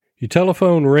Your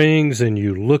telephone rings and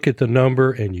you look at the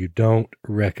number and you don't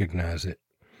recognize it.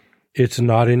 It's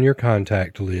not in your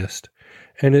contact list,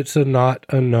 and it's not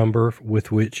a number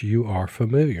with which you are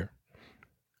familiar.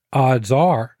 Odds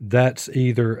are that's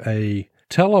either a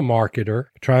telemarketer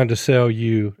trying to sell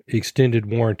you extended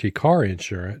warranty car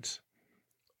insurance,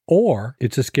 or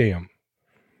it's a scam.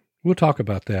 We'll talk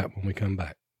about that when we come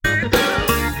back.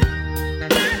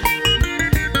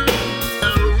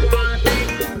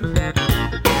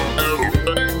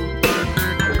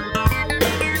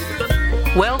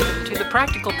 Welcome to the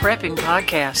Practical Prepping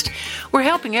Podcast. We're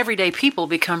helping everyday people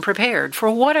become prepared for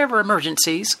whatever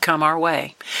emergencies come our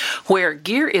way. Where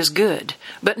gear is good,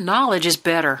 but knowledge is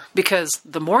better, because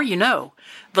the more you know,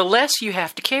 the less you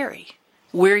have to carry.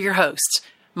 We're your hosts,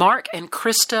 Mark and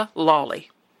Krista Lawley.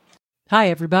 Hi,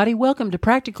 everybody. Welcome to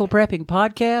Practical Prepping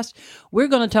Podcast. We're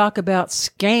going to talk about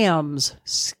scams,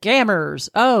 scammers.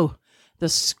 Oh, the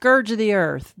scourge of the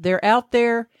earth. They're out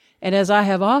there. And as I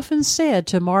have often said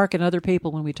to Mark and other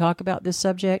people when we talk about this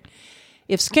subject,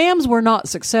 if scams were not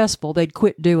successful, they'd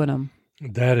quit doing them.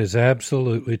 That is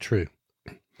absolutely true.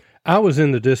 I was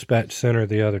in the dispatch center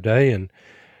the other day, and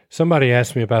somebody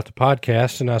asked me about the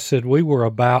podcast, and I said we were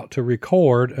about to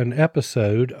record an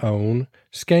episode on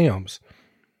scams.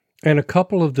 And a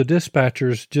couple of the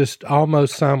dispatchers just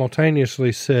almost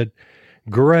simultaneously said,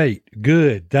 "Great,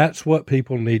 good, that's what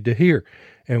people need to hear."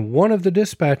 And one of the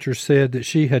dispatchers said that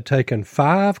she had taken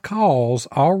 5 calls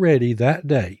already that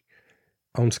day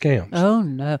on scams. Oh,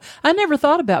 no. I never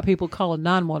thought about people calling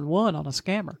 911 on a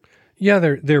scammer. Yeah,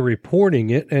 they're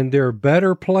reporting it, and there are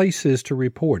better places to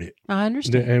report it. I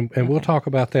understand. And we'll talk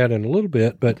about that in a little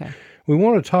bit, but we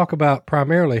want to talk about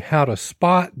primarily how to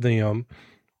spot them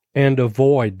and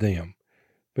avoid them,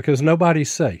 because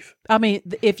nobody's safe. I mean,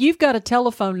 if you've got a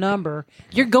telephone number,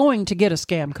 you're going to get a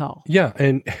scam call. Yeah,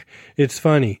 and it's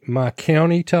funny. My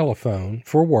county telephone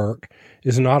for work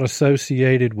is not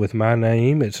associated with my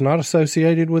name. It's not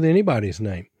associated with anybody's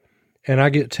name. And I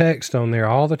get text on there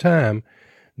all the time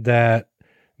that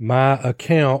my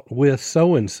account with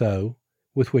so-and-so,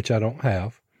 with which I don't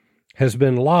have, has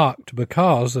been locked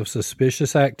because of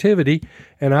suspicious activity,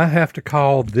 and I have to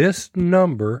call this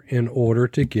number in order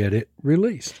to get it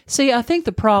released. See, I think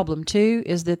the problem, too,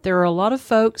 is that there are a lot of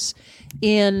folks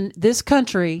in this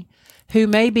country who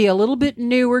may be a little bit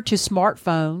newer to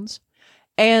smartphones,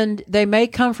 and they may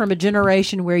come from a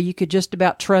generation where you could just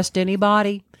about trust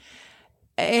anybody.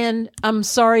 And I'm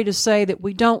sorry to say that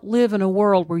we don't live in a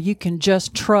world where you can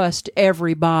just trust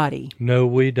everybody. No,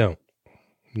 we don't.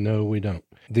 No, we don't.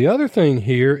 The other thing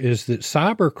here is that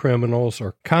cyber criminals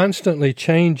are constantly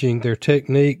changing their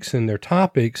techniques and their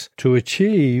topics to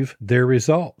achieve their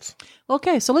results.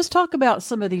 Okay, so let's talk about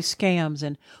some of these scams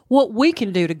and what we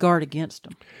can do to guard against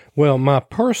them. Well, my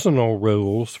personal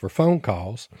rules for phone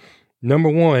calls, number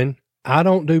 1, I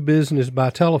don't do business by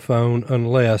telephone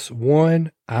unless,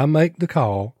 1, I make the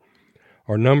call,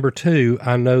 or number 2,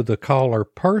 I know the caller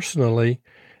personally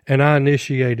and I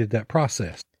initiated that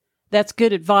process. That's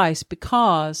good advice,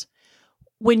 because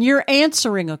when you're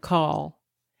answering a call,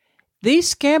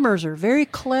 these scammers are very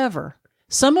clever.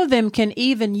 Some of them can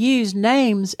even use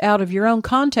names out of your own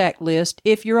contact list.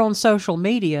 If you're on social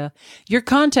media, your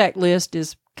contact list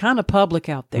is kind of public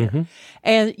out there. Mm-hmm.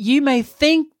 And you may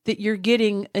think that you're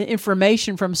getting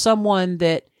information from someone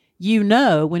that you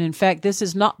know, when in fact this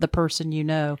is not the person you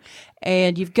know.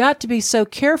 And you've got to be so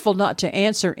careful not to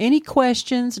answer any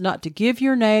questions, not to give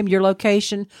your name, your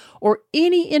location, or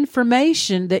any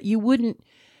information that you wouldn't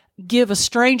give a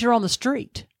stranger on the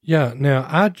street. Yeah, now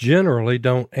I generally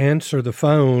don't answer the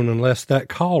phone unless that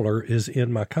caller is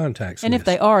in my contacts and list. If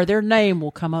they are, their name will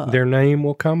come up. Their name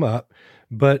will come up.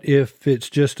 But if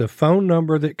it's just a phone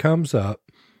number that comes up,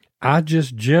 I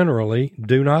just generally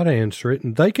do not answer it.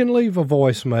 And they can leave a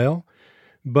voicemail,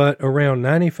 but around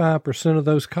 95% of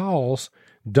those calls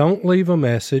don't leave a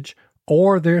message,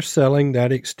 or they're selling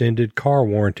that extended car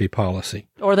warranty policy.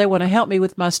 Or they want to help me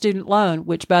with my student loan,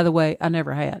 which, by the way, I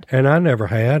never had. And I never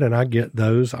had, and I get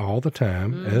those all the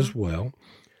time as well.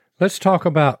 Let's talk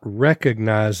about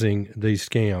recognizing these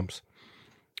scams.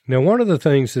 Now, one of the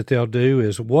things that they'll do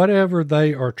is whatever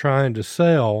they are trying to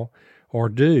sell or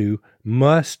do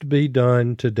must be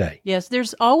done today. Yes,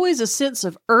 there's always a sense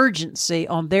of urgency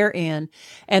on their end,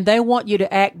 and they want you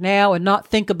to act now and not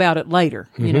think about it later.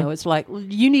 Mm-hmm. You know, it's like,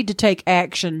 you need to take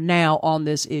action now on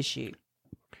this issue.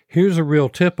 Here's a real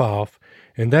tip-off,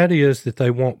 and that is that they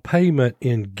want payment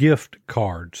in gift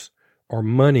cards or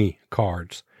money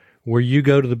cards, where you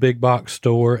go to the big box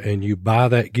store and you buy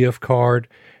that gift card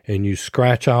and you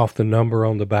scratch off the number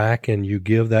on the back and you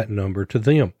give that number to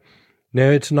them. Now,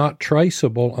 it's not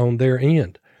traceable on their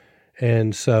end.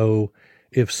 And so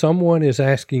if someone is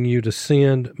asking you to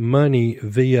send money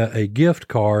via a gift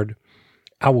card,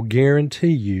 I will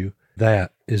guarantee you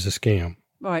that is a scam.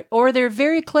 Right. Or they're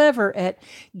very clever at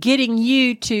getting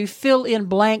you to fill in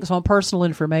blanks on personal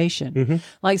information. Mm-hmm.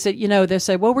 Like I said, they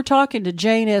say, well, we're talking to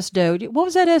Jane S. Doe. What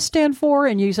was that S stand for?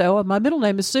 And you say, oh, my middle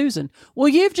name is Susan. Well,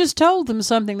 you've just told them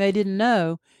something they didn't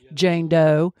know, Jane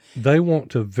Doe. They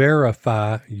want to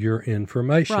verify your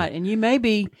information. Right. And you may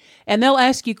be, and they'll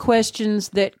ask you questions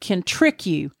that can trick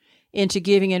you into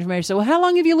giving information. So, well, how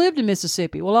long have you lived in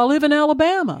Mississippi? Well, I live in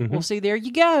Alabama. Mm-hmm. Well, see, there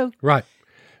you go. Right.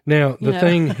 Now, the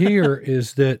thing here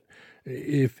is that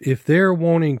if they're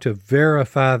wanting to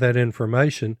verify that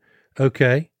information,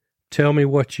 okay, tell me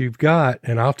what you've got,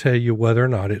 and I'll tell you whether or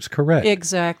not it's correct.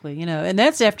 Exactly. And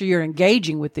that's after you're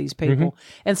engaging with these people.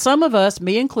 Mm-hmm. And some of us,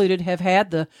 me included, have had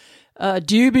the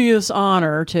dubious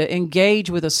honor to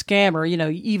engage with a scammer,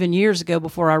 even years ago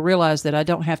before I realized that I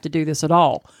don't have to do this at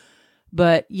all.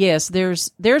 But yes,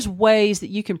 there's ways that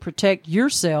you can protect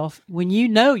yourself when you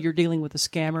know you're dealing with a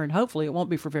scammer, and hopefully it won't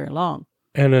be for very long.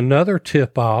 And another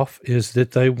tip-off is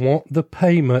that they want the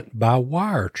payment by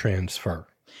wire transfer.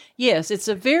 Yes, it's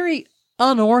a very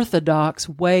unorthodox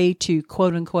way to,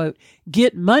 quote-unquote,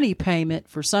 get money payment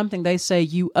for something they say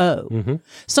you owe. Mm-hmm.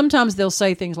 Sometimes they'll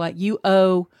say things like, you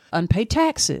owe unpaid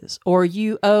taxes, or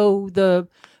you owe the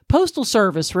Postal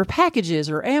Service for packages,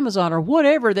 or Amazon, or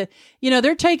whatever, that,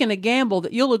 they're taking a gamble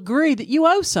that you'll agree that you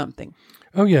owe something.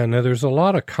 Oh, yeah. Now, there's a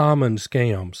lot of common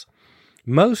scams.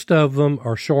 Most of them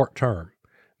are short-term.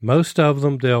 Most of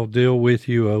them, they'll deal with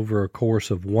you over a course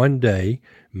of one day,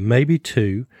 maybe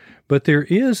two. But there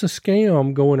is a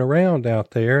scam going around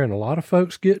out there, and a lot of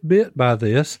folks get bit by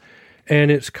this, and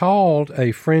it's called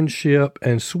a friendship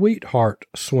and sweetheart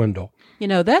swindle.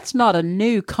 That's not a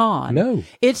new con. No.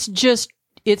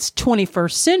 It's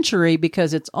 21st century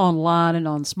because it's online and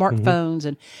on smartphones,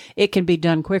 and it can be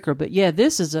done quicker. But yeah,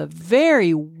 this is a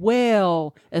very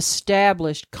well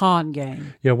established con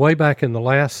game. Yeah, way back in the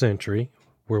last century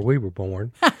where we were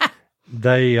born,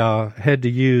 they had to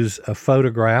use a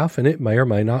photograph, and it may or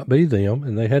may not be them,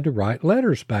 and they had to write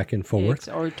letters back and forth.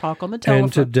 Or talk on the telephone.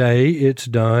 And today it's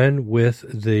done with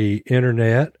the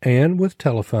internet and with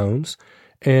telephones,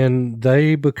 and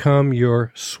they become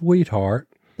your sweetheart.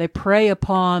 They prey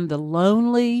upon the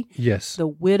lonely, yes, the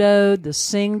widowed, the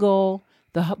single,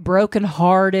 the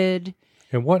brokenhearted.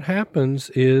 And what happens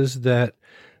is that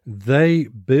they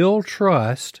build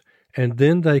trust, and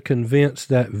then they convince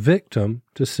that victim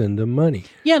to send them money.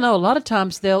 Yeah, no, a lot of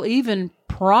times they'll even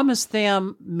promise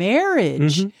them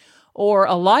marriage or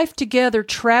a life together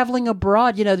traveling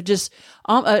abroad, just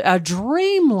a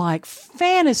dream-like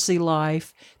fantasy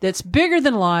life that's bigger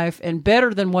than life and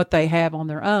better than what they have on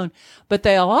their own. But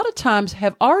they a lot of times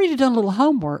have already done a little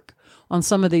homework on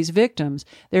some of these victims.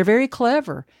 They're very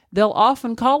clever. They'll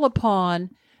often call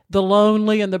upon the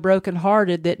lonely and the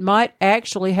brokenhearted that might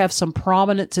actually have some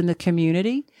prominence in the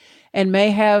community and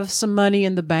may have some money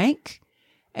in the bank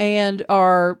and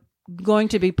are going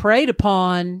to be preyed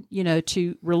upon,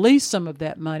 to release some of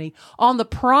that money on the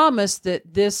promise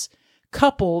that this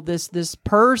couple, this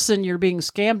person you're being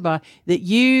scammed by, that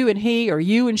you and he or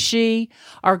you and she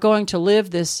are going to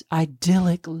live this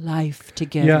idyllic life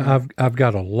together. Yeah, I've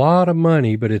got a lot of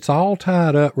money, but it's all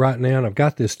tied up right now, and I've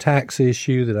got this tax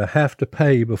issue that I have to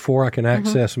pay before I can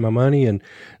access my money, and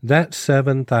that's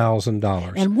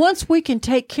 $7,000. And once we can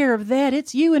take care of that,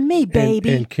 it's you and me,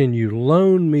 baby. And can you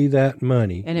loan me that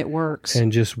money? And it works.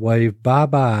 And just wave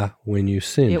bye-bye when you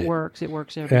send it. It works. It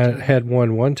works every time. I had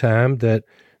one time that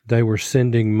they were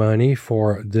sending money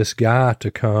for this guy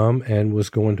to come and was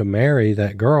going to marry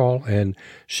that girl, and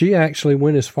she actually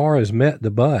went as far as met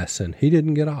the bus, and he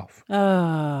didn't get off.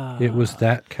 It was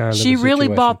that kind of She really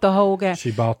bought the whole game.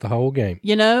 She bought the whole game.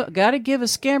 Got to give a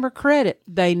scammer credit.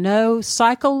 They know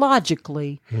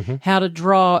psychologically how to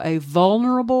draw a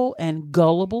vulnerable and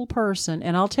gullible person.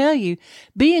 And I'll tell you,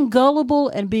 being gullible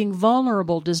and being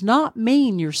vulnerable does not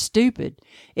mean you're stupid.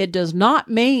 It does not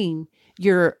mean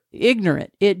you're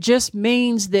ignorant. It just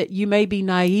means that you may be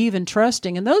naive and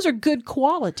trusting, and those are good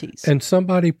qualities. And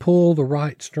somebody pulled the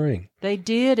right string. They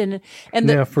did, and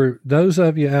now for those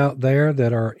of you out there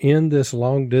that are in this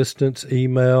long distance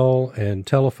email and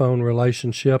telephone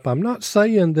relationship, I'm not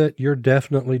saying that you're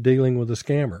definitely dealing with a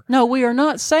scammer. No, we are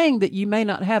not saying that you may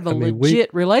not have a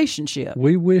legit relationship.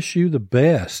 We wish you the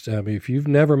best. I mean, if you've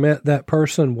never met that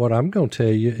person, what I'm going to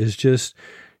tell you is just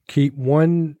keep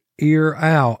one ear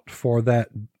out for that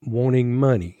wanting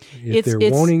money. If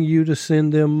they're wanting you to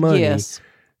send them money, yes,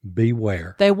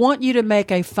 beware. They want you to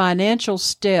make a financial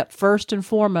step first and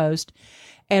foremost.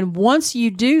 And once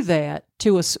you do that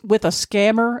with a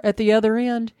scammer at the other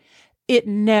end, it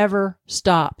never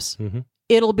stops.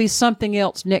 It'll be something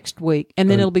else next week, and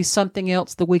then it'll be something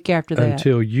else the week after that.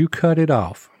 Until you cut it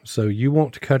off. So you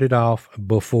want to cut it off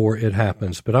before it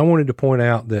happens. But I wanted to point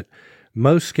out that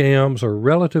most scams are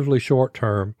relatively short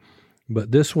term,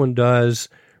 but this one does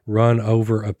run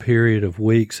over a period of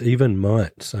weeks, even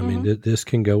months. I mean, this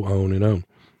can go on and on.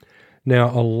 Now,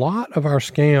 a lot of our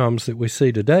scams that we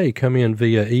see today come in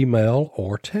via email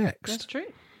or text. That's true.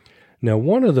 Now,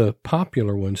 one of the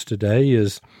popular ones today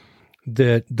is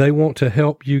that they want to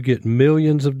help you get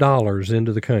millions of dollars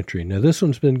into the country. Now, this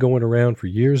one's been going around for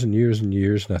years and years and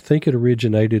years, and I think it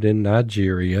originated in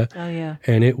Nigeria. Oh, yeah.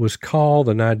 And it was called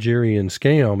the Nigerian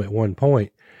scam at one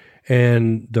point.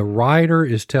 And the writer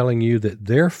is telling you that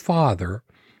their father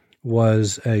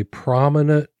was a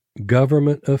prominent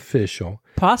government official.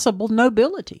 Possible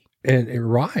nobility. And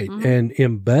and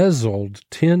embezzled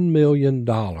 $10 million.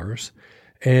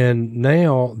 And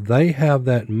now they have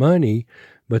that money,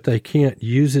 but they can't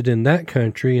use it in that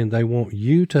country, and they want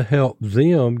you to help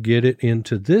them get it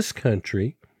into this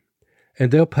country,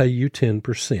 and they'll pay you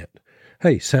 10%.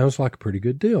 Hey, sounds like a pretty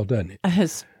good deal, doesn't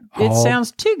it? It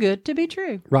sounds too good to be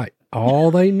true. Right. All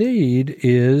they need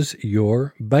is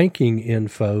your banking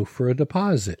info for a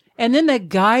deposit. And then they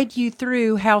guide you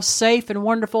through how safe and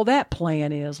wonderful that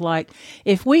plan is. Like,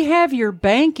 if we have your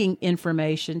banking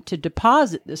information to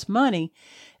deposit this money,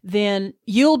 then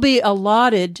you'll be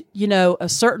allotted, a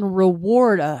certain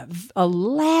reward, a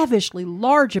lavishly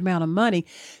large amount of money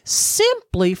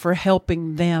simply for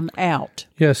helping them out.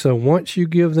 Yeah, so once you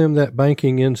give them that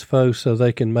banking info so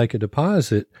they can make a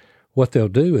deposit, what they'll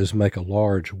do is make a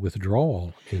large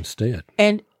withdrawal instead.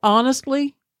 And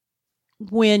honestly,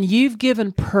 when you've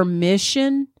given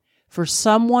permission for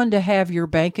someone to have your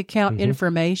bank account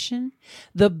information,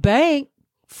 the bank,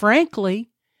 firstly,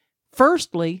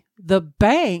 the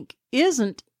bank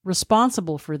isn't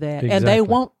responsible for that. Exactly.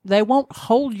 And they won't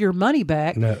hold your money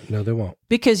back. No, they won't.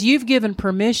 Because you've given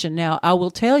permission. Now, I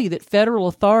will tell you that federal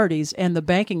authorities and the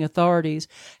banking authorities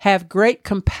have great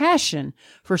compassion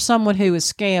for someone who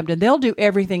is scammed, and they'll do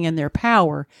everything in their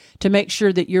power to make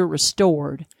sure that you're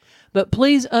restored. But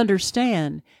please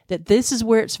understand that this is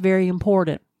where it's very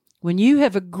important. When you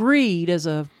have agreed as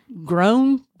a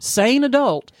grown, sane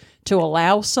adult to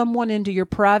allow someone into your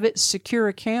private, secure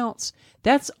accounts,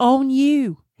 that's on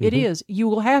you. It is. You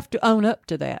will have to own up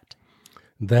to that.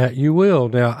 That you will.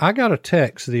 Now, I got a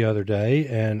text the other day,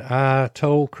 and I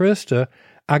told Krista,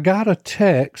 I got a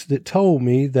text that told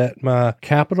me that my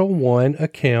Capital One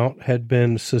account had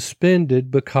been suspended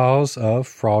because of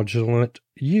fraudulent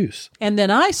use. And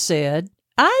then I said,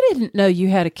 I didn't know you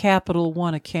had a Capital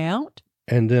One account.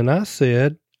 And then I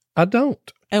said, I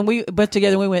don't. And but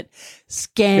together we went,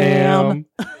 scam.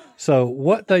 So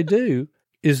what they do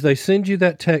is they send you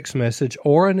that text message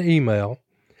or an email,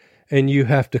 and you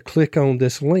have to click on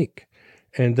this link.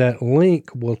 And that link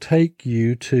will take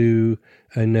you to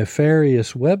a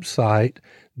nefarious website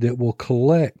that will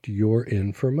collect your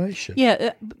information.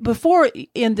 Yeah. Before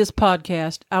in this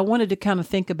podcast, I wanted to kind of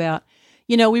think about,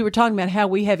 we were talking about how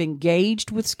we have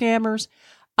engaged with scammers.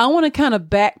 I want to kind of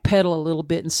backpedal a little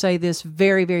bit and say this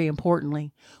very, very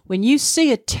importantly. When you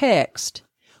see a text,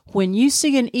 when you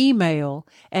see an email,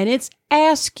 and it's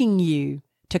asking you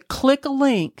to click a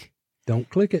link, don't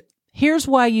click it. Here's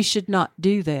why you should not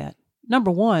do that.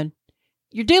 Number one,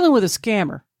 you're dealing with a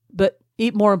scammer, but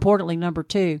more importantly, number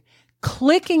two,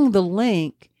 clicking the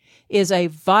link is a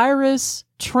virus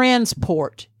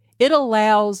transport. It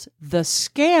allows the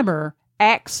scammer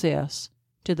access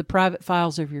to the private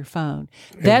files of your phone.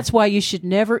 That's why you should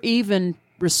never even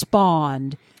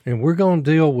respond. And we're going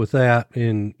to deal with that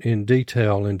in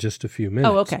detail in just a few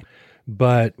minutes. Oh, okay.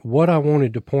 But what I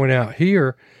wanted to point out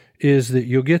here is that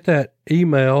you'll get that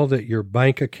email that your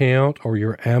bank account or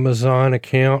your Amazon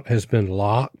account has been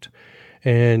locked.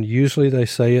 And usually they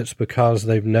say it's because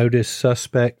they've noticed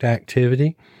suspect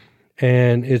activity.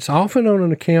 And it's often on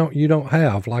an account you don't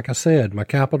have. Like I said, my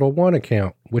Capital One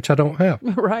account, which I don't have.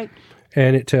 Right.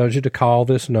 And it tells you to call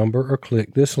this number or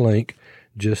click this link.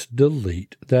 Just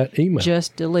delete that email.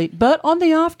 Just delete. But on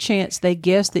the off chance they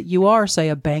guess that you are, say,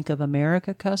 a Bank of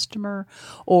America customer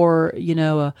or,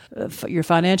 your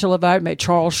financial advisor, maybe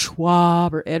Charles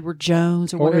Schwab or Edward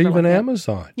Jones or whatever. Or even like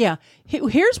Amazon. That. Yeah.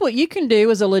 Here's what you can do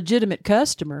as a legitimate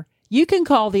customer. You can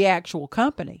call the actual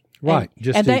company. Right.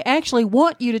 And they actually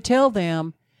want you to tell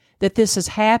them that this has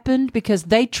happened because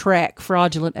they track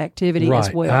fraudulent activity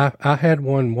as well. I had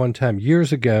one time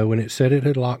years ago, and it said it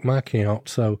had locked my account.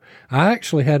 So I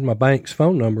actually had my bank's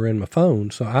phone number in my phone.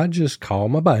 So I just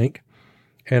called my bank,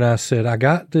 and I said, I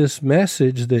got this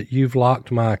message that you've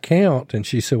locked my account. And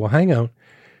she said, well, hang on.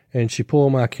 And she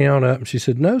pulled my account up and she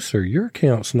said, no, sir, your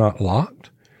account's not locked.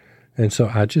 And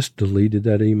so I just deleted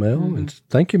that email and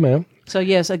thank you, ma'am. So,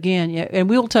 yes, again, yeah, and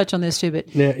we'll touch on this too,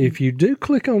 but Now, if you do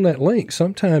click on that link,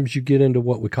 sometimes you get into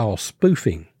what we call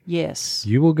spoofing. yes.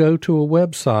 You will go to a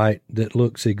website that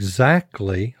looks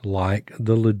exactly like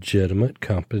the legitimate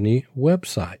company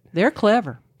website. They're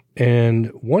clever. And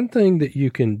one thing that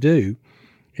you can do,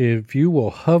 if you will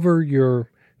hover your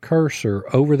cursor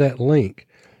over that link,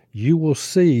 you will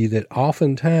see that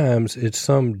oftentimes it's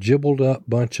some jibbled up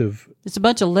bunch of It's a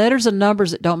bunch of letters and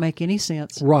numbers that don't make any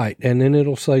sense. right, and then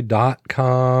it'll say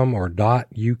 .com or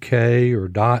 .uk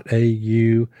or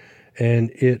 .au, and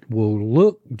it will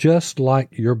look just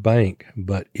like your bank,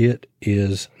 but it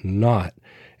is not.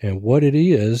 And what it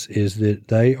is that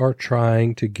they are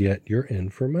trying to get your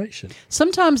information.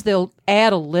 Sometimes they'll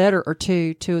add a letter or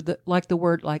two to the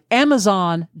word like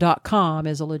Amazon.com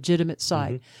is a legitimate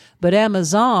site, but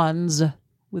Amazons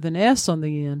with an S on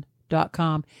the end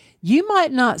 .com, you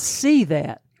might not see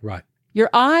that. Right. Your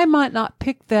eye might not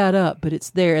pick that up, but it's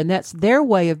there, and that's their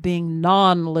way of being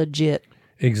non-legit.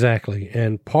 Exactly.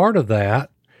 And part of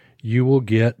that, you will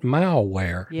get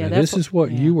malware. Yeah, now, that's this is what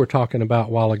you were talking about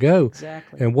a while ago.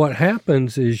 Exactly. And what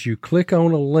happens is you click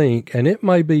on a link, and it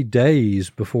may be days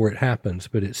before it happens,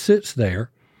 but it sits there,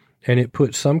 and it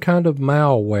puts some kind of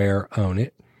malware on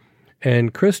it.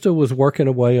 And Krista was working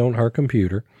away on her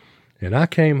computer, and I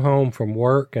came home from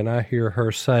work, and I hear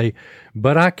her say,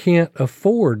 but I can't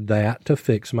afford that to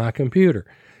fix my computer.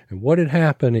 And what had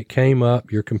happened, it came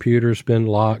up, your computer's been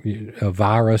locked, a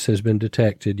virus has been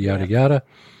detected, yada, yada,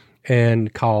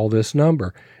 and call this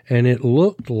number. And it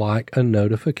looked like a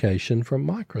notification from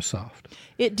Microsoft.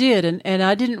 It did, and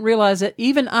I didn't realize that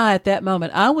even I, at that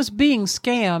moment, I was being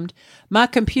scammed. My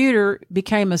computer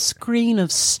became a screen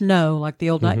of snow, like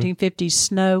the old 1950s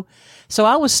snow. So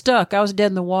I was stuck. I was dead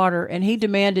in the water, and he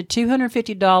demanded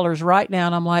 $250 right now.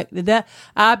 And I'm like,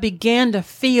 I began to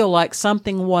feel like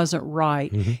something wasn't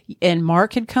right. And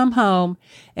Mark had come home,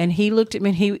 and he looked at me,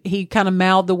 and he kind of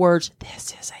mouthed the words,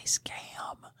 "This is a scam."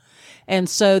 And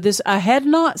so I had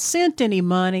not sent any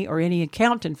money or any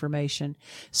account information.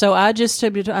 So I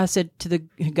said to the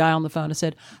guy on the phone, I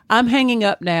said, I'm hanging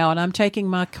up now and I'm taking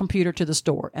my computer to the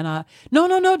store. And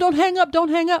no, don't hang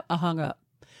up. I hung up.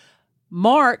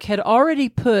 Mark had already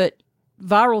put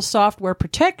viral software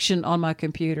protection on my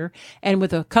computer. And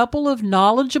with a couple of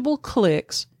knowledgeable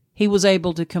clicks, he was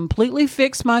able to completely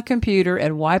fix my computer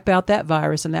and wipe out that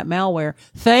virus and that malware.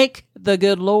 Thank the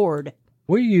good Lord.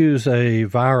 We use a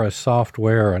virus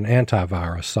software, an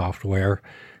antivirus software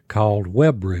called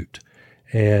WebRoot,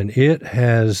 and it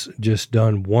has just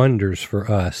done wonders for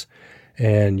us.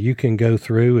 And you can go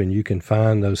through and you can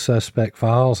find those suspect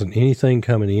files, and anything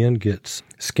coming in gets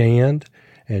scanned.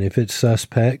 And if it's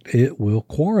suspect, it will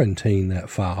quarantine that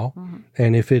file.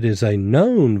 And if it is a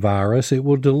known virus, it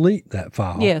will delete that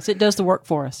file. Yes, it does the work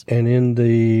for us. And in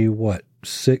the,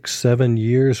 6-7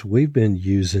 years we've been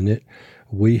using it,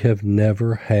 we have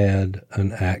never had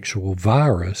an actual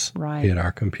virus hit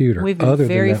our computer. We've been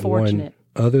very fortunate.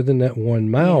 Other than that one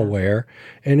malware,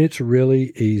 and it's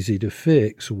really easy to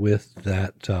fix with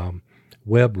that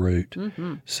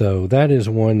WebRoot. So that is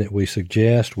one that we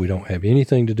suggest. We don't have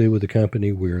anything to do with the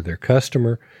company. We're their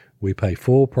customer. We pay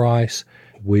full price.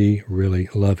 We really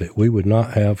love it. We would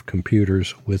not have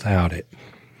computers without it.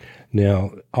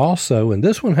 Now, also, and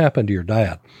this one happened to your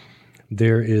dad,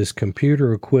 there is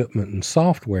computer equipment and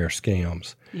software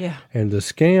scams. Yeah. And the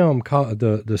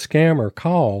scammer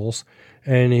calls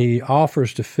and he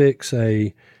offers to fix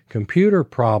a computer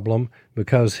problem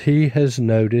because he has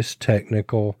noticed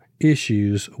technical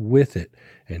issues with it.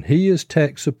 And he is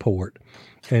tech support.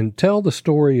 And tell the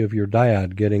story of your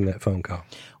dad getting that phone call.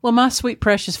 Well, my sweet,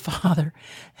 precious father,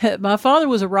 my father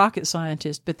was a rocket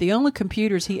scientist, but the only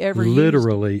computers he ever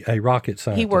Literally a rocket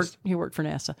scientist. He worked for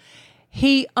NASA.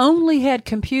 He only had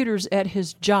computers at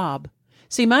his job.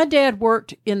 See, my dad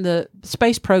worked in the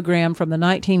space program from the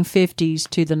 1950s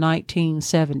to the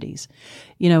 1970s,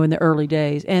 in the early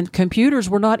days. And computers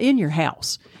were not in your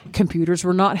house. Computers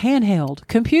were not handheld.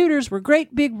 Computers were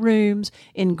great big rooms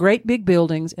in great big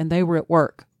buildings, and they were at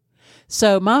work.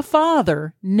 So my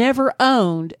father never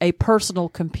owned a personal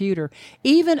computer.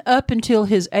 Even up until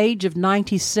his age of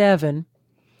 97,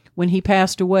 when he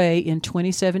passed away in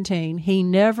 2017, he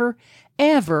never,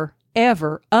 ever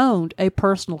owned a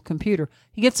personal computer.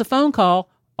 He gets a phone call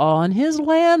on his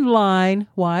landline.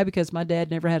 Why? Because my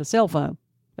dad never had a cell phone.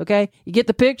 Okay? You get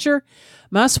the picture?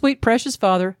 My sweet, precious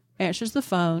father answers the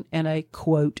phone, and a,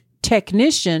 quote,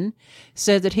 technician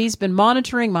said that he's been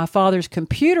monitoring my father's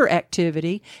computer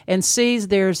activity and sees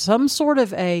there's some sort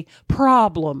of a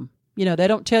problem You know, they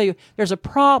don't tell you there's a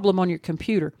problem on your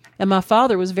computer. And my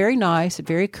father was very nice and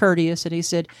very courteous, and he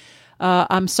said,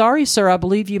 I'm sorry, sir, I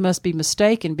believe you must be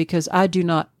mistaken because I do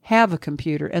not have a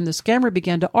computer. And the scammer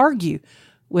began to argue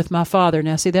with my father.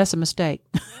 Now, see, that's a mistake.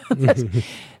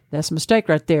 That's a mistake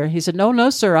right there. He said, no,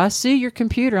 sir, I see your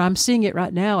computer. I'm seeing it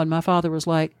right now. And my father was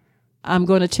like, I'm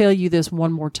going to tell you this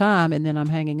one more time, and then I'm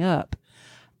hanging up.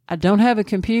 I don't have a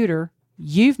computer.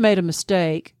 You've made a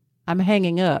mistake. I'm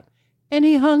hanging up. And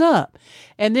he hung up.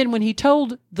 And then when he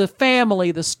told the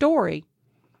family the story,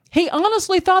 he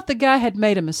honestly thought the guy had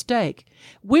made a mistake.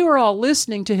 We were all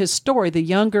listening to his story, the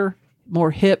younger,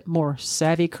 more hip, more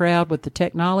savvy crowd with the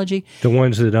technology. The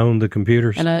ones that own the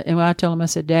computers. And I told him, I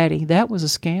said, Daddy, that was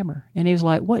a scammer. And he was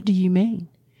like, what do you mean?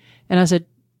 And I said,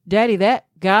 Daddy, that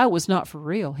guy was not for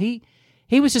real. He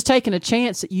was just taking a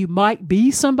chance that you might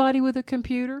be somebody with a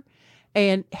computer.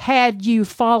 And had you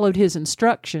followed his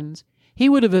instructions, he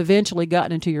would have eventually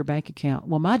gotten into your bank account.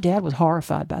 Well, my dad was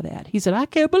horrified by that. He said, I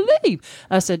can't believe.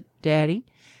 I said, Daddy,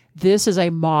 this is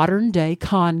a modern day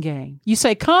con game. You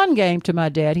say con game to my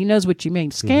dad, he knows what you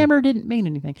mean. Scammer didn't mean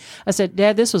anything. I said,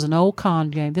 Dad, this was an old con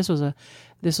game. This was a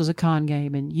con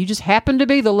game, and you just happened to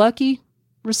be the lucky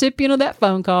recipient of that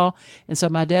phone call. And so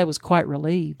my dad was quite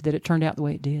relieved that it turned out the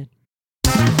way it did.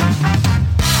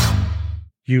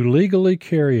 You legally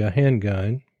carry a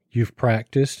handgun. You've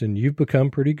practiced and you've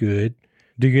become pretty good.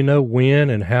 Do you know when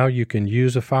and how you can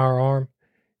use a firearm?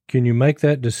 Can you make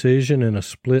that decision in a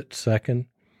split second?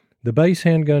 The base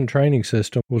handgun training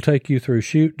system will take you through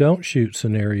shoot, don't shoot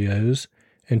scenarios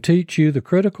and teach you the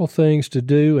critical things to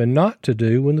do and not to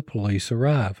do when the police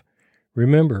arrive.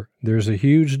 Remember, there's a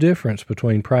huge difference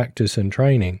between practice and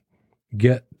training.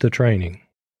 Get the training.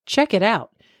 Check it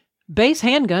out. Base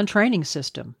Handgun Training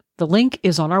System. The link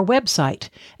is on our website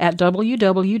at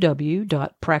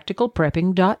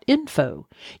www.practicalprepping.info.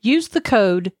 Use the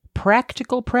code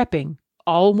PRACTICALPREPPING,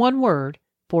 all one word,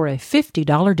 for a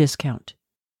 $50 discount.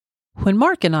 When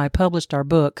Mark and I published our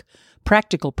book,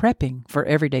 Practical Prepping for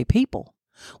Everyday People,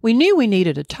 we knew we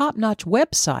needed a top-notch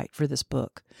website for this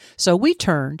book, so we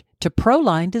turned to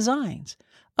Proline Designs,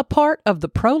 a part of the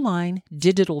Proline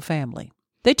digital family.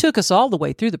 They took us all the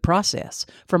way through the process,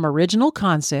 from original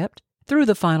concept through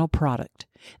the final product.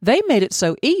 They made it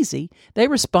so easy, they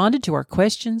responded to our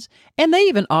questions, and they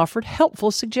even offered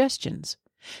helpful suggestions.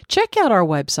 Check out our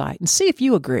website and see if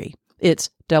you agree.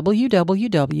 It's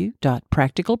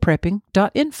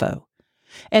www.practicalprepping.info.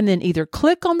 And then either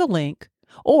click on the link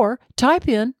or type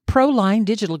in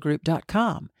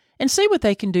ProlineDigitalGroup.com and see what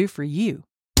they can do for you.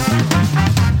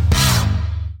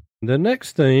 The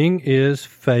next thing is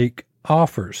fake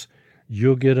offers.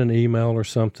 You'll get an email or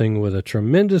something with a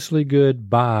tremendously good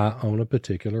buy on a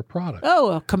particular product.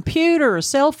 Oh, a computer, a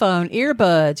cell phone,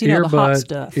 earbuds, the hot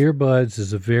stuff. Earbuds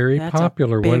is a very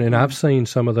popular one, and I've seen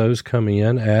some of those come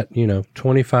in at,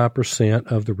 25%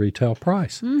 of the retail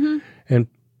price. Mm-hmm. And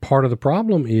part of the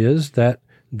problem is that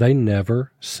they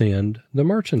never send the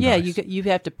merchandise. Yeah, you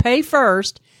have to pay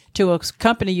first to a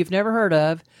company you've never heard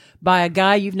of by a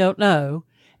guy you don't know,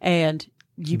 and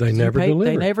they never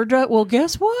deliver. They never do. Well,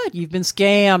 guess what? You've been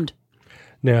scammed.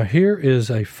 Now, here is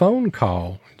a phone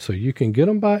call. So you can get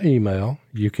them by email.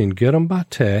 You can get them by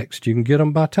text. You can get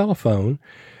them by telephone.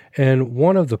 And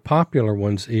one of the popular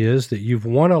ones is that you've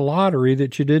won a lottery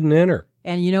that you didn't enter.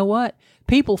 And you know what?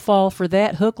 People fall for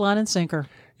that hook, line, and sinker.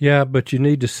 Yeah, but you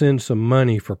need to send some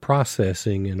money for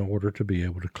processing in order to be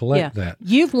able to collect that.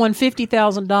 You've won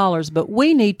 $50,000, but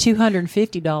we need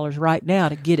 $250 right now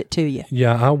to get it to you.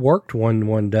 Yeah, I worked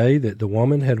one day that the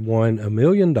woman had won $1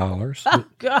 million. Oh,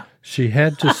 God. She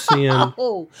had to send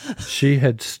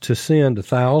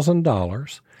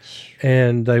 $1,000,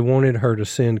 and they wanted her to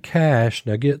send cash.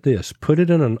 Now get this: put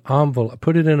it in an envelope,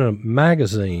 put it in a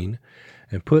magazine,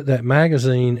 and put that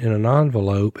magazine in an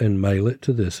envelope and mail it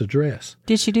to this address.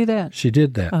 Did she do that? She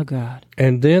did that. Oh, God.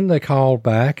 And then they called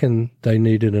back and they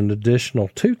needed an additional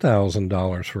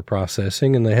 $2,000 for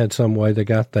processing, and they had some way they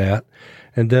got that.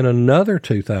 And then another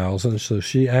 $2,000, so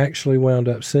she actually wound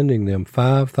up sending them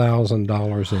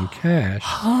 $5,000 in cash.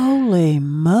 Holy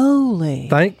moly.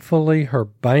 Thankfully, her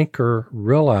banker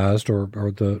realized, or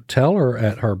the teller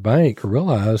at her bank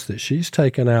realized that she's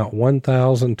taken out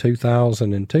 $1,000,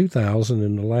 $2,000, and $2,000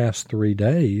 in the last 3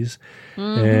 days.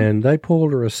 Mm-hmm. And they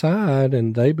pulled her aside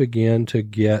and they began to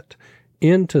get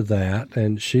into that,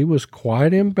 and she was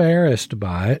quite embarrassed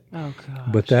by it. Oh, gosh.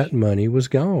 But that money was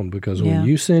gone because when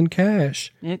you send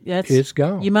cash, it's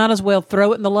gone. You might as well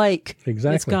throw it in the lake.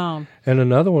 Exactly. It's gone. And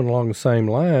another one along the same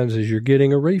lines is you're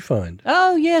getting a refund.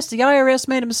 Oh, yes, the IRS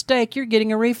made a mistake. You're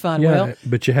getting a refund. Yeah, well,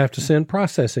 but you have to send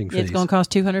processing fees. It's going to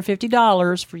cost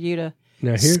 $250 for you to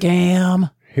scam.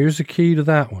 here's the key to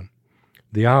that one.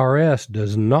 The IRS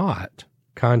does not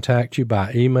contact you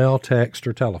by email, text,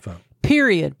 or telephone.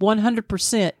 Period.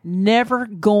 100%. Never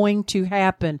going to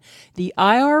happen. The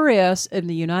IRS in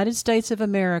the United States of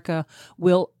America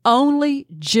will only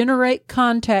generate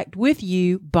contact with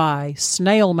you by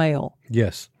snail mail.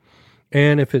 Yes.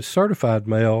 And if it's certified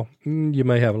mail, you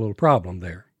may have a little problem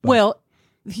there. Well,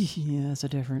 yeah, that's a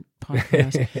different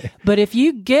podcast. But if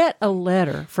you get a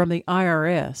letter from the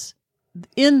IRS,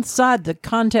 inside the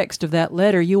context of that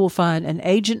letter, you will find an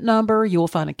agent number, you will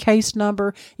find a case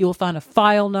number, you will find a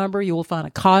file number, you will find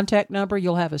a contact number,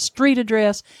 you'll have a street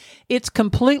address. It's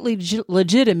completely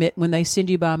legitimate when they send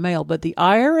you by mail, but the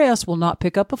IRS will not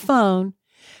pick up a phone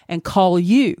and call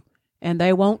you, and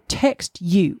they won't text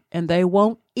you, and they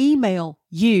won't email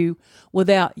you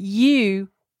without you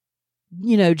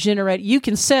generate. You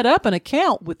can set up an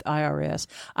account with IRS.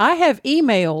 I have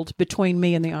emailed between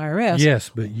me and the IRS. Yes,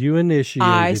 but you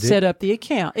initiated I set up the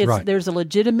account. Right. There's a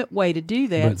legitimate way to do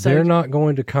that. But they're not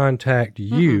going to contact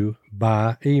you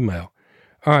by email.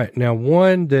 All right. Now,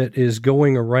 one that is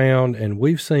going around, and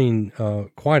we've seen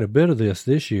quite a bit of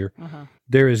this year,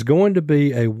 there is going to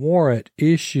be a warrant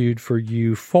issued for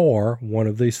you for one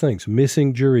of these things,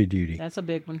 missing jury duty. That's a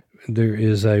big one. There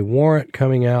is a warrant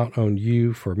coming out on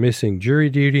you for missing jury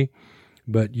duty,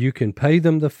 but you can pay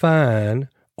them the fine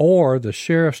or the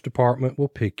sheriff's department will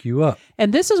pick you up.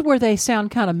 And this is where they sound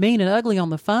kind of mean and ugly on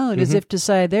the phone, as if to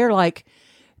say they're like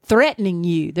threatening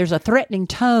you. There's a threatening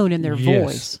tone in their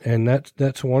voice. And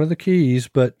that's one of the keys.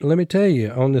 But let me tell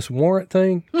you, on this warrant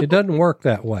thing, it doesn't work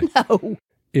that way. No.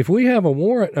 If we have a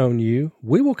warrant on you,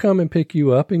 we will come and pick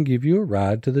you up and give you a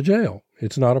ride to the jail.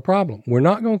 It's not a problem. We're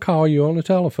not going to call you on the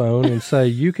telephone and say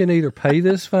you can either pay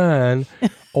this fine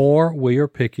or we are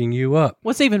picking you up.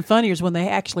 What's even funnier is when they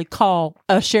actually call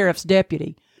a sheriff's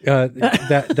deputy.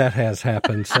 That has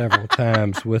happened several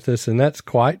times with us, and that's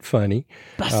quite funny.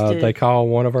 They call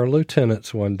one of our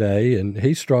lieutenants one day, and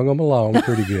he strung them along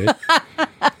pretty good.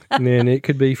 And then it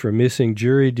could be for missing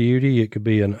jury duty. It could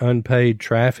be an unpaid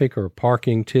traffic or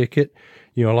parking ticket.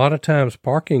 A lot of times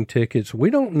parking tickets, we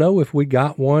don't know if we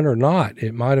got one or not.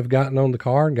 It might have gotten on the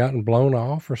car and gotten blown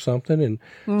off or something.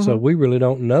 And so we really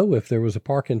don't know if there was a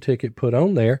parking ticket put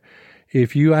on there.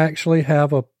 If you actually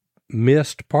have a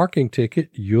missed parking ticket,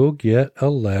 you'll get a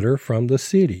letter from the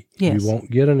city. Yes. You won't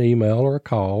get an email or a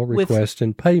call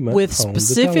requesting payment with on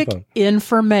specific the telephone.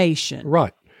 Information.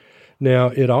 Right. Now,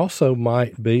 it also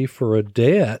might be for a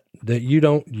debt that you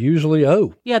don't usually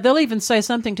owe. Yeah, they'll even say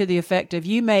something to the effect of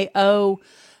you may owe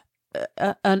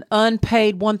an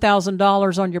unpaid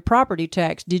 $1,000 on your property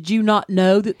tax. Did you not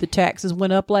know that the taxes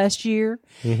went up last year?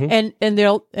 And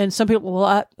some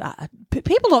people,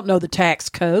 people don't know the tax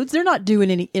codes. They're not doing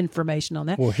any information on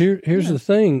that. Well, here's the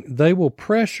thing: they will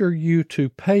pressure you to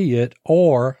pay it,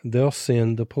 or they'll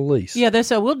send the police. Yeah, they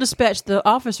say we'll dispatch the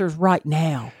officers right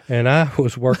now. And I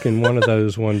was working one of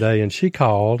those one day, and she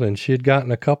called, and she had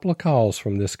gotten a couple of calls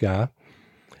from this guy.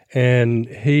 And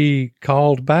he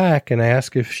called back and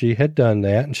asked if she had done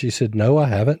that. And she said, no, I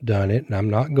haven't done it, and I'm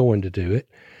not going to do it.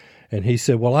 And he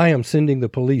said, well, I am sending the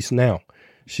police now.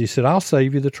 She said, I'll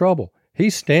save you the trouble.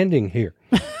 He's standing here.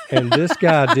 And this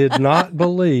guy did not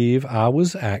believe I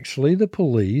was actually the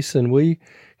police. And we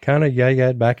kind of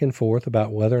yayed back and forth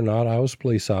about whether or not I was a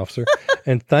police officer.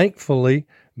 And thankfully,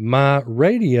 my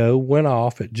radio went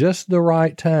off at just the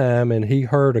right time, and he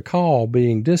heard a call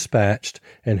being dispatched,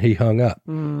 and he hung up.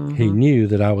 He knew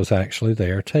that I was actually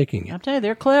there taking it. I'll tell you,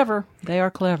 they're clever. They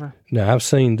are clever. Now, I've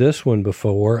seen this one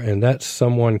before, and that's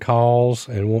someone calls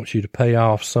and wants you to pay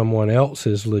off someone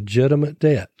else's legitimate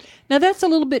debt. Now, that's a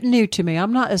little bit new to me.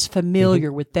 I'm not as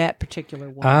familiar with that particular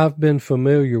one. I've been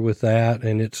familiar with that,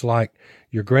 and it's like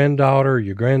your granddaughter,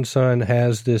 your grandson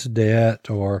has this debt,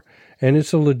 and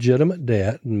it's a legitimate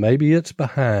debt, and maybe it's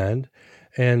behind,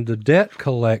 and the debt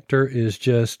collector is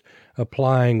just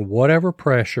applying whatever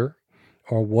pressure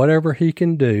or whatever he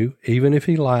can do, even if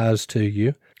he lies to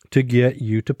you, to get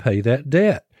you to pay that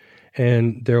debt.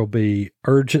 And there'll be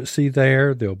urgency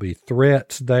there, there'll be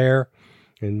threats there,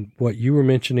 and what you were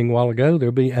mentioning a while ago,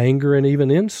 there'll be anger and even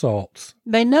insults.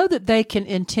 They know that they can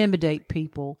intimidate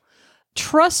people.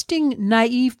 Trusting,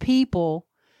 naive people,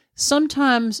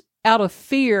 sometimes out of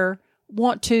fear,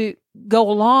 want to go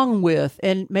along with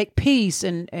and make peace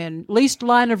and least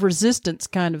line of resistance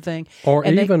kind of thing, or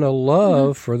and even a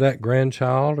love for that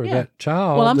grandchild or that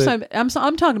child. Well,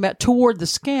 I'm talking about toward the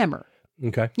scammer.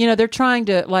 Okay, they're trying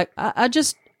to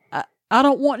I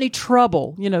don't want any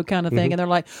trouble, kind of thing, and they're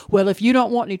like, well, if you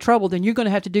don't want any trouble, then you're going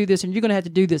to have to do this, and you're going to have to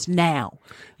do this now.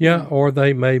 Yeah, or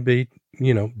they may be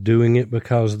doing it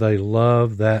because they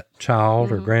love that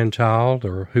child or grandchild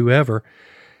or whoever.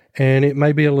 and it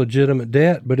may be a legitimate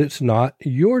debt, but it's not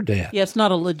your debt. Yeah, it's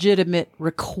not a legitimate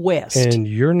request. And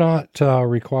you're not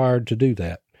required to do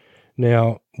that.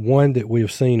 Now, one that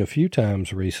we've seen a few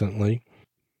times recently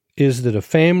is that a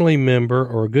family member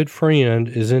or a good friend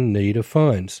is in need of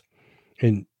funds.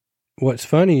 And what's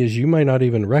funny is you may not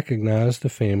even recognize the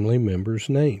family member's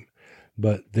name,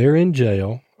 but they're in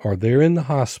jail or they're in the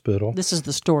hospital. This is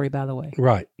the story, by the way.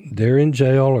 Right. They're in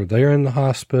jail or they're in the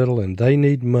hospital and they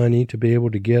need money to be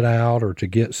able to get out or to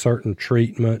get certain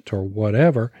treatment or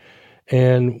whatever.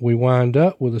 And we wind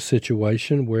up with a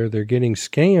situation where they're getting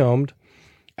scammed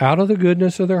out of the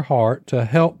goodness of their heart to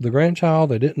help the grandchild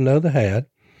they didn't know they had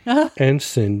and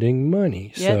sending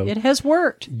money. Yeah, so it has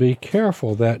worked. be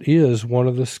careful. That is one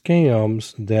of the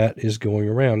scams that is going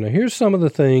around. Now, here's some of the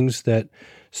things that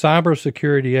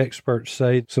cybersecurity experts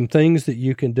say, some things that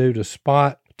you can do to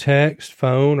spot text,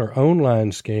 phone, or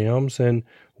online scams and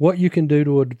what you can do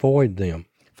to avoid them.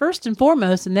 First and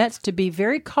foremost, and that's to be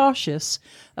very cautious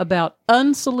about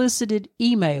unsolicited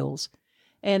emails.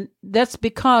 And that's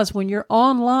because when you're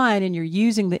online and you're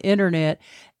using the internet,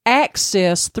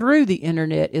 access through the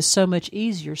internet is so much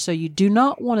easier. So you do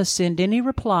not want to send any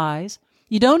replies.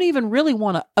 You don't even really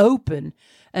want to open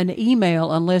an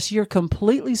email unless you're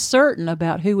completely certain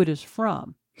about who it is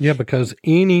from. Yeah, because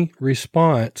any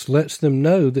response lets them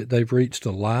know that they've reached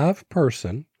a live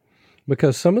person,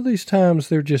 because some of these times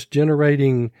they're just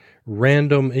generating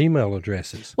random email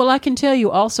addresses. Well, I can tell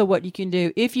you also what you can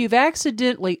do. If you've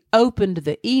accidentally opened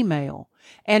the email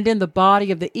and in the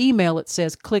body of the email it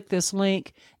says, click this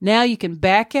link, now you can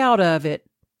back out of it.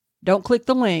 Don't click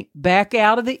the link, back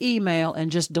out of the email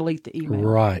and just delete the email.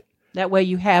 Right. That way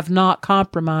you have not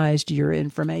compromised your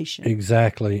information.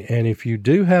 Exactly. And if you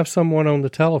do have someone on the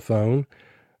telephone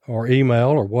or email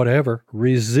or whatever,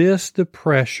 resist the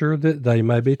pressure that they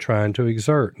may be trying to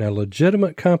exert. Now,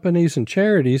 legitimate companies and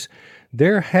charities,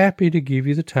 they're happy to give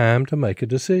you the time to make a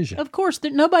decision. Of course,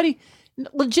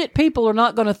 legit people are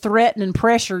not going to threaten and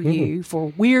pressure you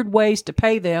for weird ways to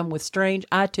pay them with strange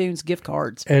iTunes gift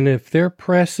cards. And if they're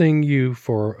pressing you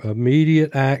for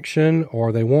immediate action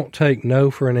or they won't take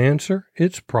no for an answer,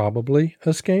 it's probably a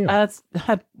scam.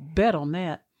 I bet on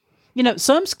that. You know,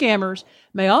 some scammers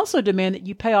may also demand that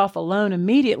you pay off a loan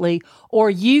immediately, or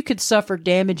you could suffer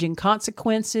damaging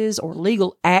consequences, or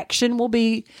legal action will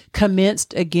be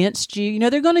commenced against you. You know,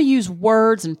 they're going to use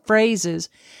words and phrases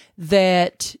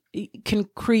that can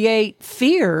create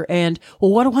fear and,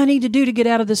 well, what do I need to do to get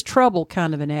out of this trouble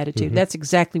kind of an attitude. Mm-hmm. That's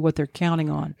exactly what they're counting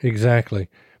on. Exactly.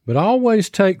 But always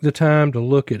take the time to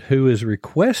look at who is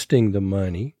requesting the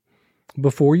money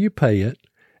before you pay it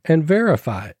and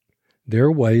verify it. There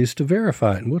are ways to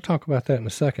verify it, and we'll talk about that in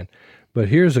a second. But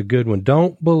here's a good one.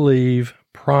 Don't believe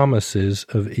promises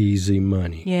of easy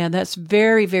money. Yeah, that's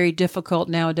very, very difficult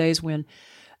nowadays when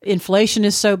inflation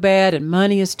is so bad and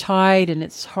money is tight and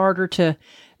it's harder to,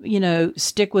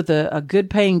 stick with a good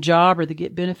paying job or to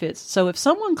get benefits. So if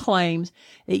someone claims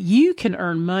that you can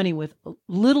earn money with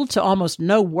little to almost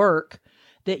no work,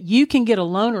 that you can get a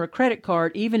loan or a credit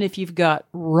card even if you've got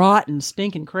rotten,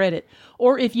 stinking credit,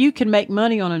 or if you can make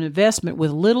money on an investment with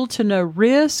little to no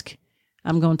risk,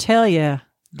 I'm going to tell you,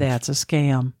 that's a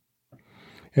scam.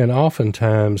 And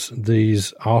oftentimes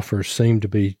these offers seem to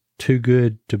be too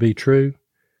good to be true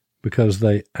because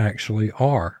they actually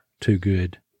are too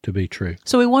good to be true.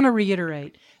 So we want to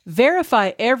reiterate,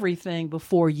 verify everything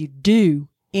before you do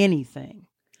anything.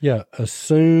 Yeah,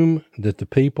 assume that the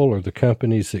people or the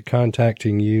companies that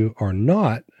contacting you are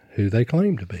not who they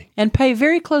claim to be. And pay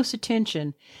very close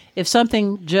attention if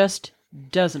something just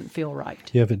doesn't feel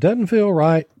right. Yeah, if it doesn't feel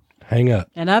right, hang up.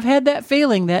 And I've had that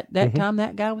feeling that time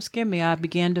that guy was skimming me, I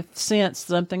began to sense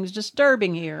something's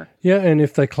disturbing here. Yeah, and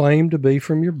if they claim to be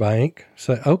from your bank,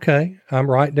 say, okay, I'm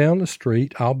right down the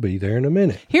street. I'll be there in a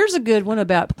minute. Here's a good one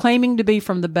about claiming to be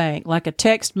from the bank. Like a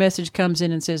text message comes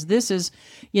in and says, this is,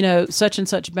 such and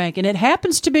such bank. And it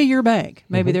happens to be your bank.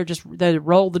 Maybe they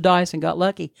rolled the dice and got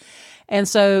lucky. And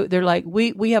so they're like,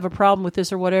 we have a problem with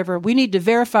this or whatever. We need to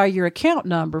verify your account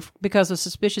number because of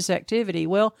suspicious activity.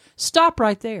 Well, stop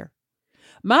right there.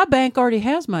 My bank already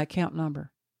has my account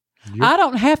number. I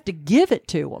don't have to give it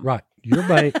to them. Right.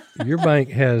 Your bank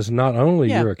has not only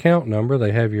your account number,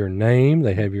 they have your name,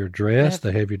 they have your address,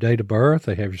 they have your date of birth,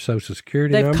 they have your social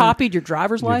security number. They've copied your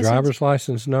driver's license. Your driver's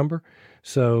license number.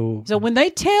 So when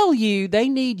they tell you they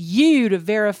need you to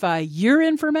verify your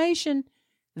information,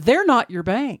 they're not your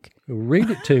bank. Read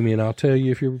it to me and I'll tell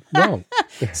you if you're wrong.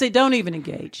 See, don't even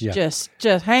engage. Yeah. Just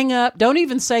hang up. Don't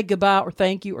even say goodbye or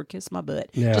thank you or kiss my butt.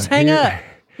 Now, just hang up.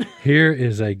 Here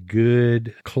is a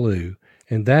good clue.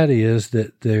 and that is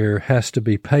that there has to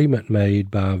be payment made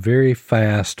by a very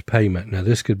fast payment. Now,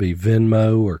 this could be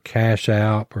Venmo or Cash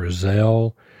App or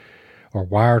Zelle or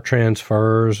wire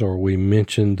transfers, or we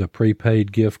mentioned the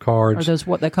prepaid gift cards. Or those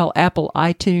what they call Apple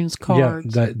iTunes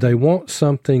cards. Yeah, they want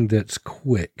something that's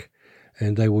quick,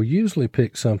 and they will usually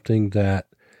pick something that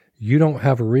you don't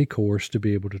have a recourse to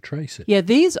be able to trace it. Yeah,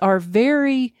 these are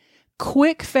very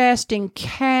quick fasting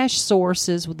cash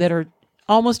sources that are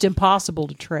almost impossible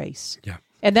to trace. Yeah.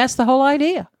 And that's the whole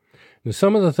idea. Now,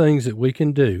 some of the things that we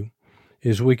can do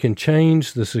is we can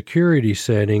change the security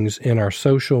settings in our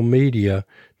social media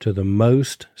to the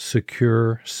most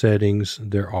secure settings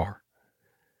there are.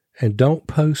 And don't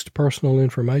post personal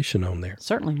information on there.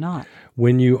 Certainly not.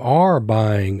 When you are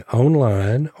buying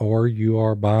online or you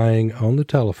are buying on the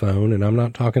telephone, and I'm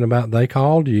not talking about they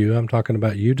called you, I'm talking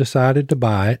about you decided to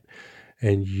buy it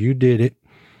and you did it,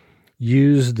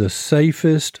 use the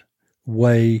safest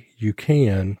way you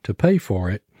can to pay for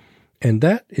it, and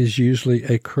that is usually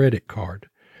a credit card.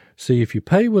 See, if you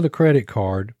pay with a credit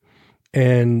card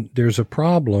and there's a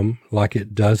problem, like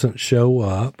it doesn't show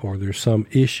up or there's some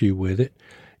issue with it,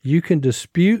 you can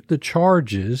dispute the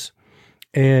charges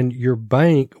and your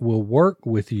bank will work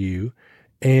with you.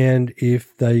 And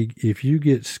if you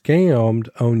get scammed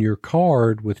on your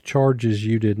card with charges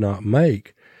you did not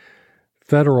make,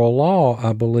 federal law,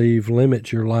 I believe,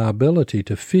 limits your liability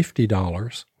to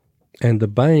 $50, and the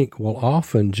bank will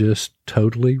often just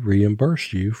totally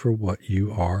reimburse you for what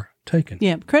you are taking.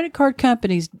 Yeah, credit card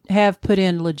companies have put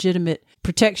in legitimate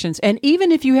protections. And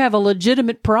even if you have a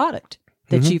legitimate product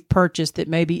that you've purchased that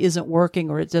maybe isn't working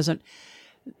or it doesn't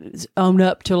own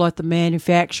up to what the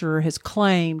manufacturer has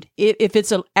claimed, if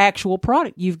it's an actual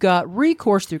product, you've got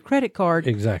recourse through credit card.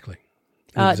 Exactly.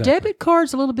 Debit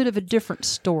card's a little bit of a different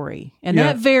story, and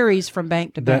that varies from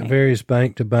bank to bank. That varies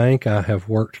bank to bank. I have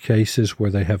worked cases where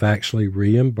they have actually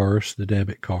reimbursed the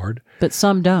debit card. But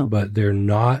some don't. But they're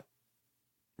not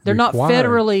not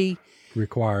federally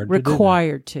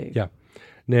required to. Yeah.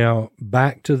 Now,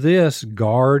 back to this,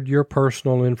 guard your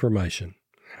personal information.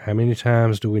 How many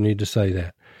times do we need to say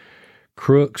that?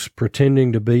 Crooks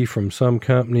pretending to be from some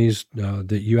companies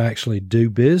that you actually do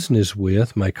business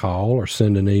with may call or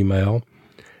send an email,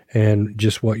 and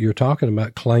just what you're talking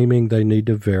about, claiming they need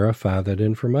to verify that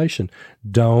information.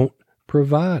 Don't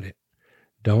provide it.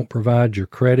 Don't provide your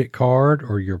credit card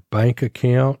or your bank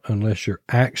account unless you're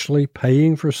actually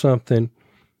paying for something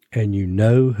and you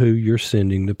know who you're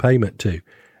sending the payment to.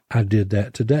 I did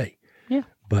that today. Yeah.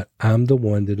 But I'm the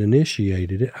one that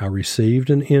initiated it. I received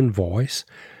an invoice,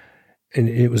 and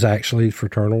it was actually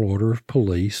Fraternal Order of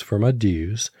Police for my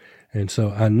dues. And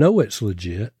so I know it's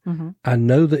legit. Mm-hmm. I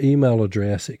know the email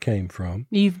address it came from.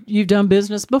 You've done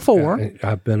business before.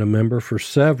 I've been a member for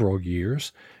several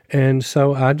years. And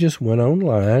so I just went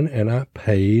online and I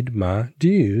paid my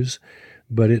dues.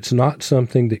 But it's not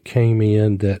something that came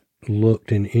in that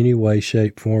looked in any way,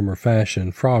 shape, form, or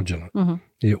fashion fraudulent. Mm-hmm.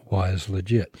 It was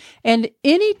legit. And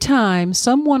anytime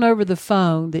someone over the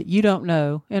phone that you don't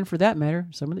know, and for that matter,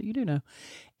 someone that you do know,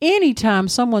 anytime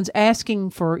someone's asking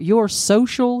for your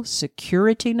social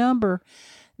security number,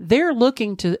 they're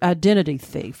looking to identity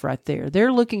thief right there.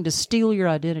 They're looking to steal your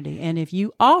identity. And if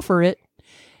you offer it,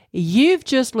 you've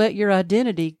just let your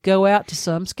identity go out to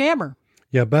some scammer.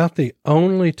 Yeah, about the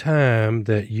only time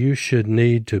that you should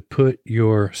need to put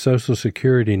your social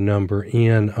security number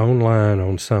in online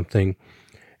on something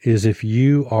is if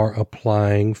you are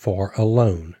applying for a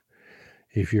loan.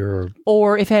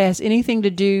 Or if it has anything to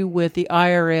do with the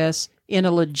IRS in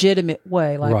a legitimate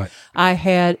way. Like right. I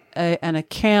had an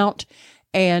account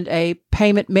and a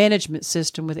payment management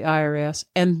system with the IRS,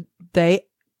 and they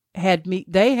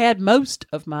had most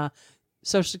of my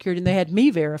Social Security, and they had me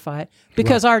verify it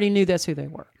because I already knew that's who they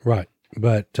were. Right.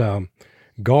 But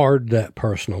guard that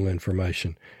personal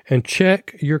information and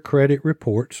check your credit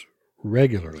reports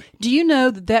regularly. Do you know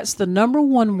that that's the number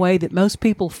one way that most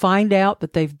people find out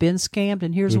that they've been scammed?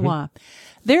 And here's why.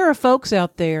 There are folks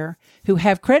out there who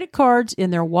have credit cards in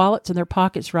their wallets and their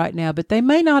pockets right now, but they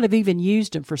may not have even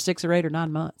used them for 6 or 8 or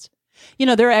 9 months. You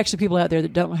know, there are actually people out there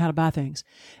that don't know how to buy things.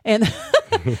 And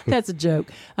that's a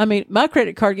joke. I mean, my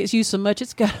credit card gets used so much,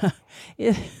 it's hot.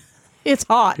 It's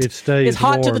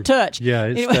hot warm. To the touch. Yeah,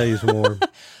 it stays warm.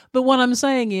 But what I'm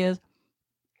saying is,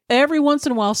 every once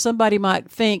in a while, somebody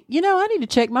might think, I need to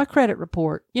check my credit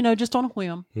report, just on a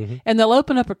whim. Mm-hmm. And they'll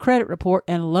open up a credit report,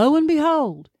 and lo and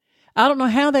behold, I don't know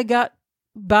how they got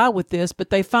by with this, but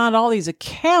they find all these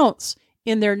accounts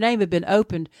in their name have been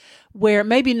opened where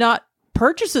maybe not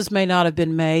purchases may not have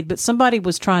been made, but somebody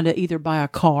was trying to either buy a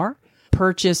car,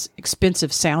 purchase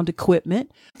expensive sound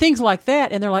equipment, things like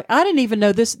that. And they're like, I didn't even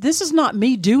know this. This is not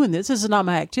me doing this. This is not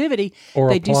my activity. Or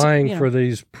they applying for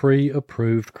these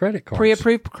pre-approved credit cards.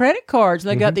 Pre-approved credit cards.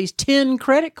 And they got these 10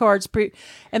 credit cards.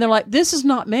 And they're like, this is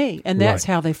not me. And that's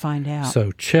how they find out.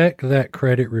 So check that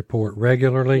credit report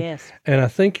regularly. Yes. And I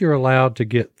think you're allowed to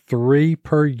get 3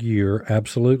 per year,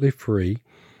 absolutely free.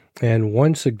 And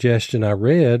one suggestion I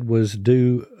read was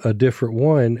do a different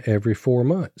one every 4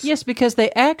 months. Yes, because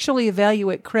they actually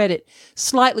evaluate credit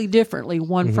slightly differently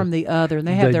one from the other, and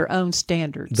they have their own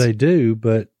standards. They do,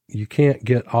 but you can't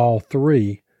get all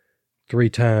 3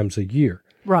 times a year.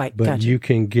 Right, But gotcha. you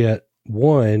can get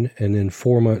one, and then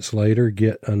 4 months later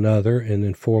get another, and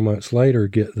then 4 months later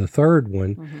get the third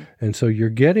one. And so you're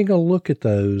getting a look at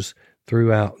those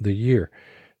throughout the year.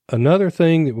 Another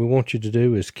thing that we want you to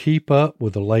do is keep up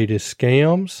with the latest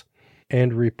scams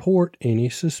and report any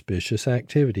suspicious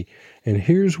activity. And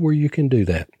here's where you can do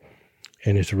that.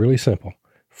 And it's really simple.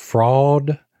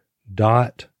 Fraud.org.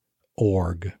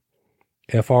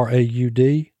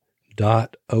 FRAUD.org.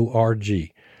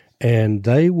 And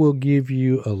they will give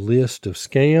you a list of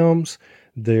scams.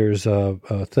 There's a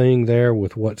thing there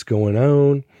with what's going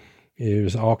on.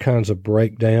 There's all kinds of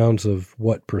breakdowns of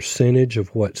what percentage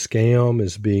of what scam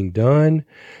is being done.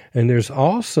 And there's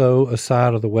also a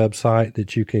side of the website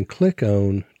that you can click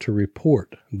on to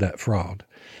report that fraud.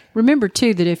 Remember,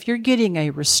 too, that if you're getting a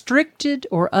restricted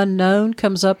or unknown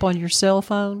comes up on your cell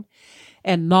phone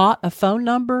and not a phone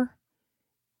number,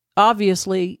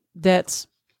 obviously that's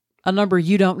a number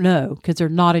you don't know because they're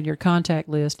not in your contact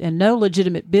list. And no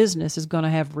legitimate business is going to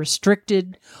have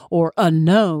restricted or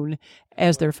unknown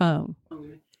as their phone.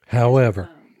 However,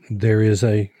 there is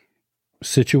a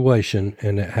situation,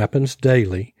 and it happens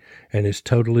daily, and it's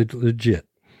totally legit.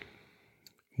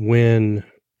 When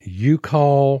you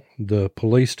call the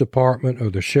police department or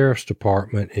the sheriff's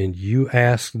department and you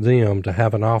ask them to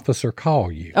have an officer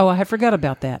call you. Oh, I forgot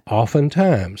about that.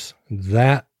 Oftentimes,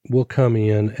 that will come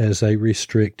in as a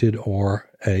restricted or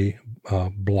a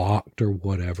blocked or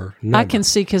whatever number. I can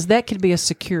see, because that could be a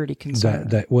security concern.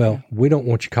 We don't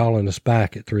want you calling us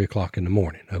back at 3:00 in the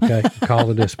morning, okay? Call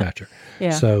the dispatcher. Yeah.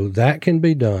 So that can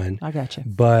be done. I got you.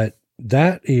 But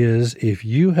that is if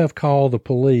you have called the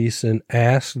police and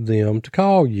asked them to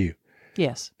call you.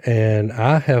 Yes. And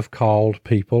I have called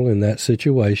people in that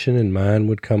situation, and mine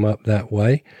would come up that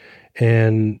way.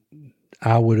 And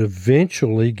I would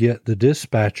eventually get the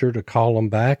dispatcher to call them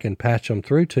back and patch them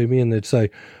through to me, and they'd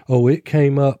say, oh, it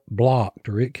came up blocked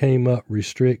or it came up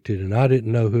restricted, and I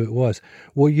didn't know who it was.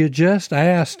 Well, you just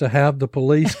asked to have the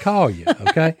police call you,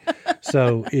 okay?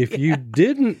 So if you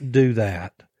didn't do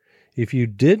that, if you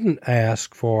didn't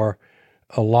ask for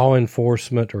a law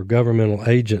enforcement or governmental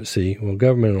agency, well,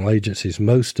 governmental agencies,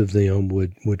 most of them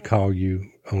would call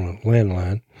you on a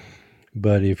landline.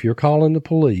 But if you're calling the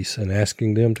police and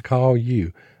asking them to call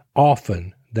you,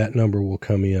 often that number will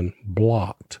come in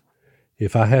blocked.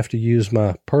 If I have to use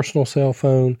my personal cell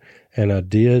phone, and I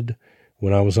did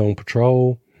when I was on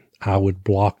patrol, I would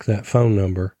block that phone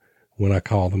number when I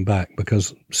call them back,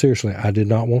 because seriously, I did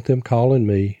not want them calling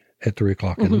me at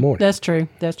 3:00 in the morning. That's true.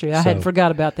 That's true. I had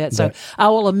forgot about that. So I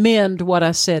will amend what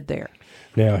I said there.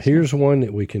 Now, here's one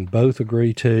that we can both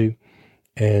agree to,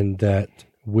 and that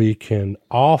we can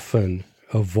often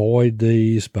avoid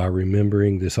these by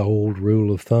remembering this old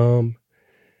rule of thumb,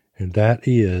 and that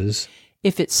is,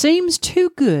 if it seems too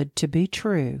good to be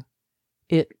true,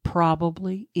 it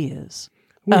probably is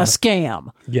a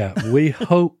scam. Yeah, we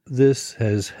hope this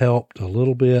has helped a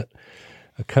little bit.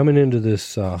 Coming into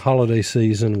this holiday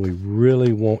season, we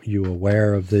really want you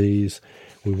aware of these.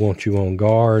 We want you on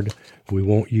guard. We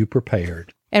want you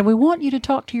prepared. And we want you to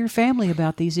talk to your family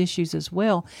about these issues as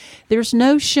well. There's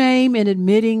no shame in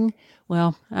admitting,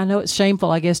 well, I know it's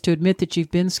shameful, I guess, to admit that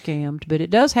you've been scammed, but it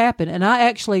does happen. And I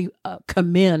actually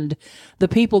commend the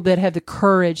people that have the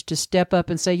courage to step up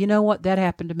and say, you know what, that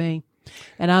happened to me.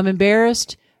 And I'm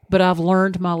embarrassed, but I've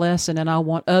learned my lesson, and I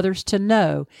want others to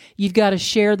know. You've got to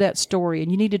share that story, and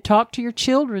you need to talk to your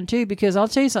children too, because I'll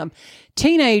tell you something,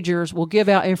 teenagers will give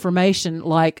out information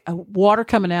like water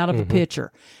coming out of a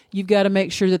pitcher. You've got to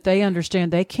make sure that they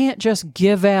understand they can't just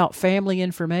give out family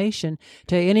information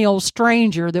to any old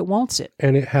stranger that wants it.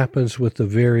 And it happens with the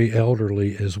very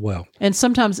elderly as well. And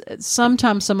sometimes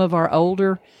some of our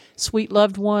older, sweet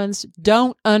loved ones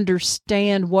don't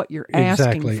understand what you're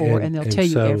asking for, and they'll tell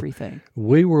you everything.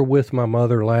 We were with my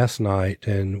mother last night,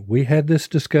 and we had this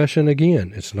discussion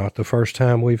again. It's not the first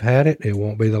time we've had it. It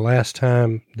won't be the last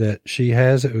time that she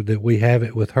has it, or that we have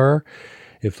it with her,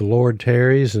 if the Lord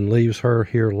tarries and leaves her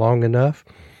here long enough.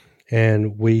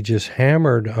 And we just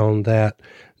hammered on that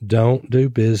don't do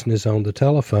business on the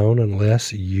telephone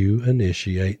unless you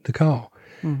initiate the call.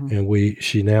 Mm-hmm. And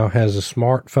she now has a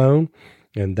smartphone,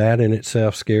 and that in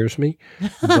itself scares me.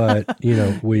 But,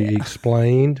 we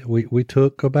explained, we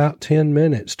took about 10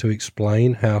 minutes to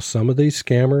explain how some of these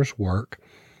scammers work,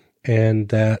 and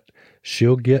that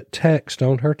she'll get text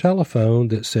on her telephone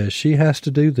that says she has to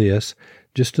do this.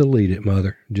 Just delete it,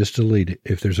 mother. Just delete it.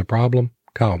 If there's a problem,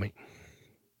 call me.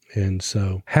 And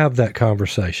so have that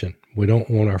conversation. We don't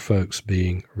want our folks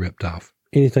being ripped off.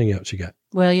 Anything else you got?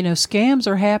 Well, scams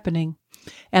are happening,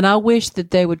 and I wish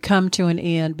that they would come to an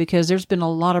end, because there's been a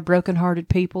lot of brokenhearted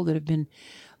people that have been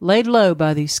laid low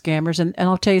by these scammers. And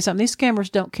I'll tell you something, these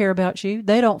scammers don't care about you.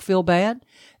 They don't feel bad.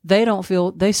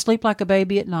 They sleep like a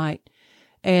baby at night.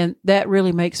 And that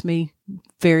really makes me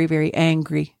very, very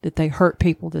angry that they hurt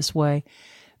people this way,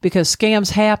 because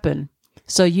scams happen.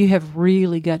 So you have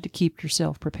really got to keep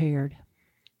yourself prepared.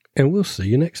 And we'll see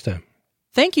you next time.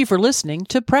 Thank you for listening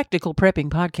to Practical Prepping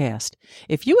Podcast.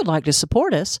 If you would like to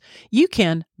support us, you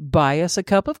can buy us a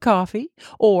cup of coffee,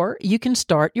 or you can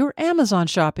start your Amazon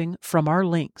shopping from our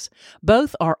links.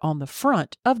 Both are on the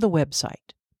front of the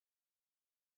website.